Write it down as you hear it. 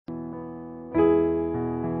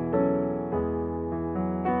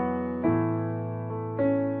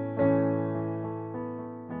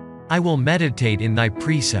I will meditate in thy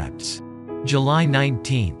precepts. July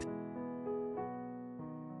 19th.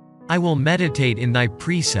 I will meditate in thy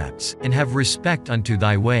precepts, and have respect unto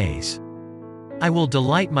thy ways. I will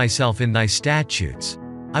delight myself in thy statutes.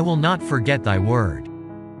 I will not forget thy word.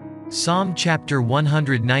 Psalm chapter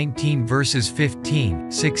 119 verses 15,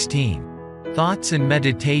 16. Thoughts and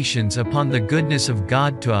meditations upon the goodness of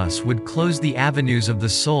God to us would close the avenues of the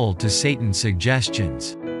soul to Satan's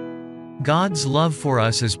suggestions. God's love for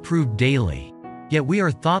us is proved daily, yet we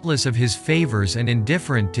are thoughtless of his favors and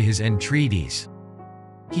indifferent to his entreaties.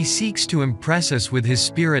 He seeks to impress us with his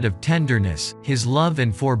spirit of tenderness, his love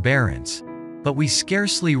and forbearance, but we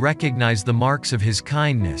scarcely recognize the marks of his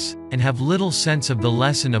kindness, and have little sense of the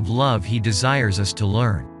lesson of love he desires us to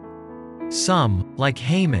learn. Some, like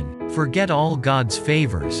Haman, forget all God's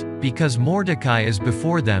favors, because Mordecai is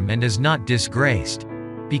before them and is not disgraced,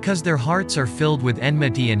 because their hearts are filled with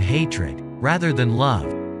enmity and hatred, rather than love,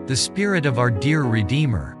 the spirit of our dear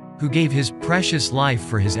Redeemer, who gave his precious life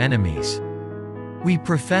for his enemies. We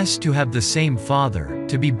profess to have the same Father,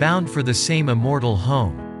 to be bound for the same immortal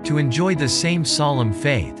home, to enjoy the same solemn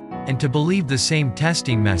faith, and to believe the same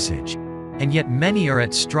testing message, and yet many are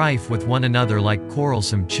at strife with one another like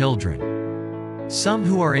quarrelsome children. Some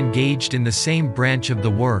who are engaged in the same branch of the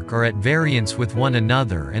work are at variance with one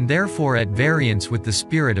another and therefore at variance with the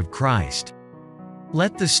Spirit of Christ.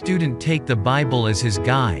 Let the student take the Bible as his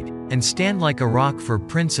guide, and stand like a rock for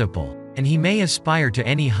principle, and he may aspire to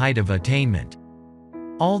any height of attainment.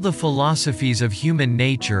 All the philosophies of human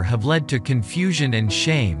nature have led to confusion and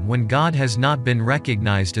shame when God has not been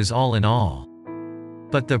recognized as all in all.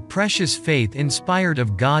 But the precious faith inspired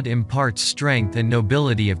of God imparts strength and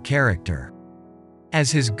nobility of character. As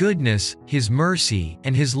his goodness, his mercy,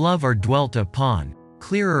 and his love are dwelt upon,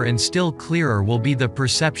 clearer and still clearer will be the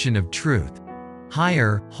perception of truth.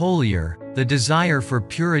 Higher, holier, the desire for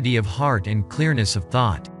purity of heart and clearness of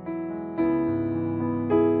thought.